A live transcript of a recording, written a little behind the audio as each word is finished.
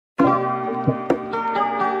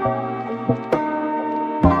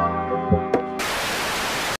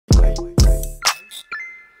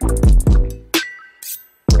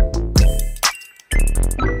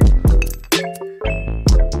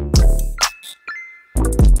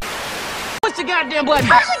Push the goddamn button.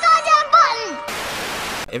 Push the goddamn button.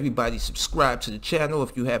 Everybody subscribe to the channel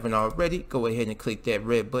if you haven't already. Go ahead and click that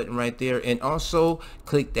red button right there, and also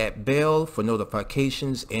click that bell for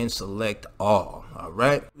notifications and select all. All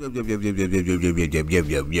right. Yo,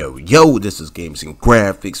 this is Games and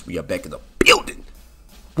Graphics. We are back in the building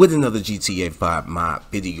with another GTA 5 mod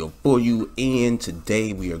video for you, and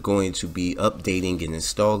today we are going to be updating and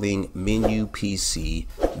installing Menyoo PC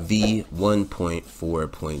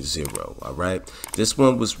v1.4.0. all right, this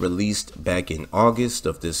one was released back in August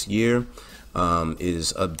of this year. It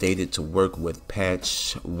is updated to work with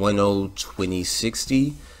patch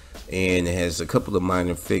 1.0.2060, and it has a couple of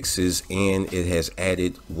minor fixes, and it has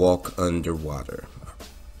added walk underwater.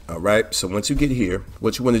 Alright, so once you get here,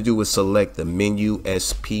 what you want to do is select the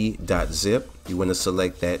menyoo.sp.zip. You want to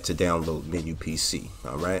select that to download Menyoo PC.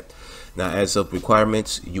 Alright, now as of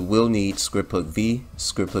requirements, you will need scripthookv,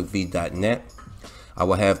 scripthookv.net. I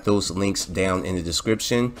will have those links down in the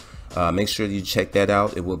description. Make sure you check that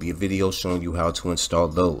out. It will be a video showing you how to install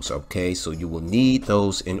those. Okay, so you will need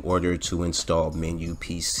those in order to install Menyoo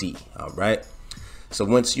PC. Alright. So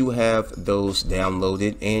once you have those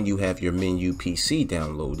downloaded and you have your Menyoo PC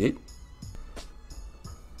downloaded,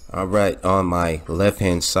 all right, on my left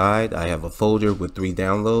hand side I have a folder with 3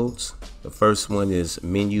 downloads. The first one is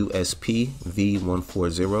Menyoo SP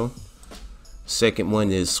v1.4.0, second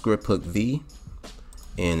one is scripthookv,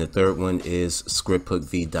 and the third one is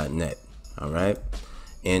scripthookv.net. all right,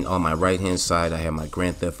 and on my right hand side I have my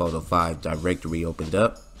Grand Theft Auto 5 directory opened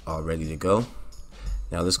up, all ready to go.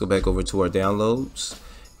 Now let's go back over to our downloads,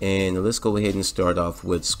 and let's go ahead and start off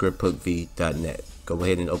with scripthookv.net. Go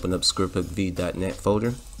ahead and open up scripthookv.net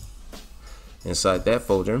folder. Inside that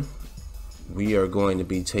folder, we are going to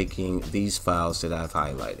be taking these files that I've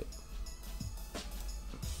highlighted.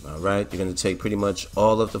 Alright, you're going to take pretty much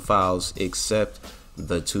all of the files except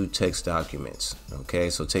the 2 text documents. Okay,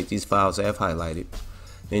 so take these files I have highlighted,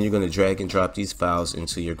 then you're going to drag and drop these files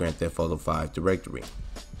into your Grand Theft Auto 5 directory.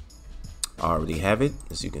 I already have it,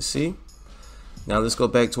 as you can see. Now let's go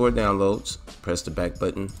back to our downloads, press the back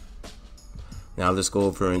button. Now let's go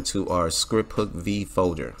over into our scripthookv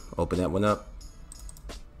folder, open that one up.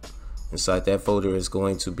 Inside that folder is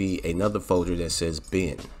going to be another folder that says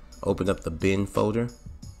bin. Open up the bin folder.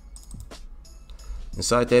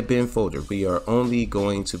 Inside that bin folder, we are only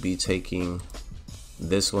going to be taking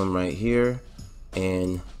this one right here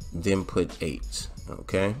and then put 8.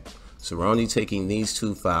 okay, so we're only taking these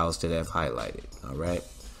 2 files that I've highlighted. All right,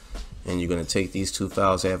 and you're going to take these 2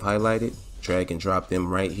 files I have highlighted, drag and drop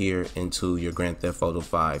them right here into your Grand Theft Auto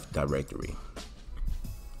 5 directory.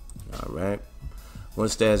 All right,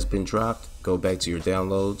 once that has been dropped, go back to your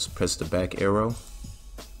downloads, press the back arrow,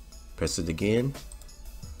 press it again.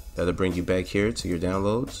 That'll bring you back here to your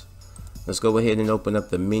downloads. Let's go ahead and open up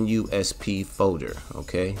the Menyoo SP folder.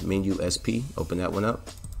 Okay, Menyoo SP, open that one up.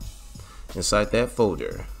 Inside that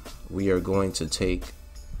folder, we are going to take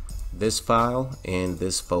this file and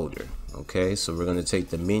this folder. Okay, so we're going to take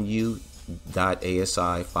the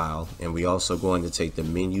menyoo.asi file, and we're also going to take the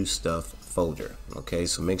Menyoo stuff folder. Okay,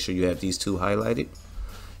 so make sure you have these 2 highlighted,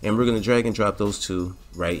 and we're going to drag and drop those 2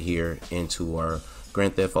 right here into our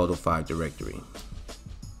Grand Theft Auto 5 directory.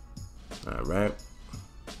 All right,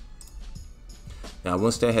 now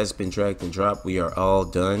once that has been dragged and dropped, we are all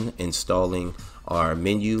done installing our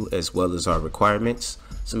Menyoo as well as our requirements,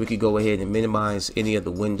 so we could go ahead and minimize any of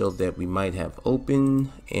the window that we might have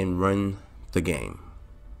open and run the game.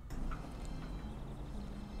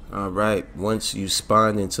 Alright, once you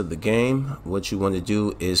spawn into the game, what you want to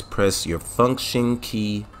do is press your function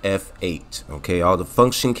key F8. Okay, all the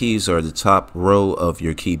function keys are the top row of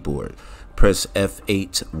your keyboard. Press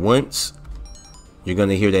F8 once. You're going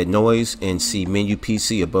to hear that noise and see Menyoo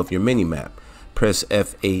PC above your minimap. Press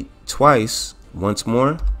F8 twice, once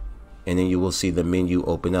more, and then you will see the menu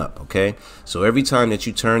open up. Okay, so every time that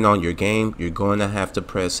you turn on your game, you're going to have to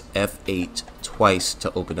press F8 twice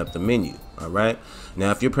to open up the menu. All right, now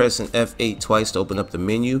if you're pressing F8 twice to open up the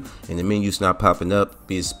menu and the menu's not popping up,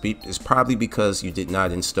 it's probably because you did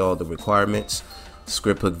not install the requirements,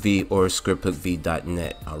 scripthookv or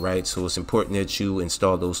scripthookv.net. all right, so it's important that you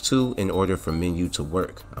install those 2 in order for Menyoo to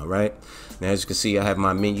work. All right, now as you can see, I have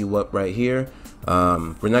my Menyoo up right here.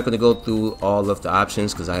 We're not going to go through all of the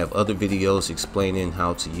options because I have other videos explaining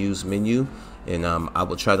how to use Menyoo, and I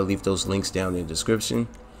will try to leave those links down in the description.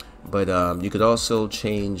 But you could also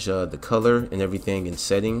change the color and everything in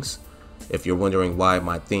settings. If you're wondering why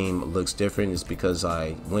my theme looks different, it's because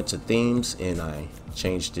I went to themes and I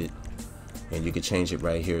changed it, and you could change it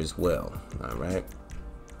right here as well. All right,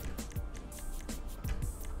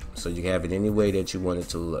 so you can have it any way that you want it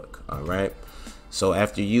to look. All right, so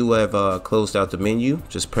after you have closed out the menu,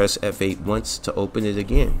 just press F8 once to open it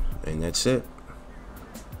again, and that's it.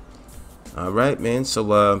 All right, man,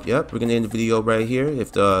 so yep, we're gonna end the video right here.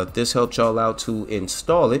 If this helped y'all out to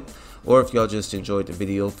install it, or if y'all just enjoyed the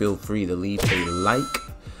video, feel free to leave a like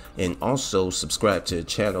and also subscribe to the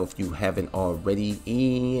channel if you haven't already,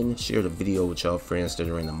 and share the video with y'all friends that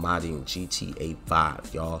are in the modding GTA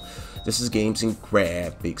 5. Y'all, this is Games and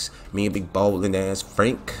Graphics, me and big ballin' ass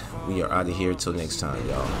Frank. We are out of here till next time,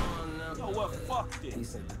 y'all.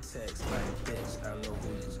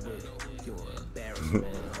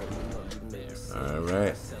 All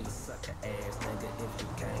right,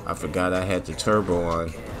 I forgot I had the turbo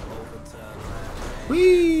on.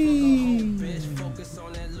 Whee!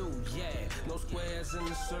 No squares in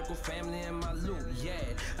the circle, family in my loot. Yeah,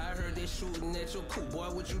 I heard they shooting at your cool boy.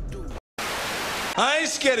 What you do? I ain't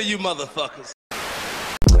scared of you motherfuckers.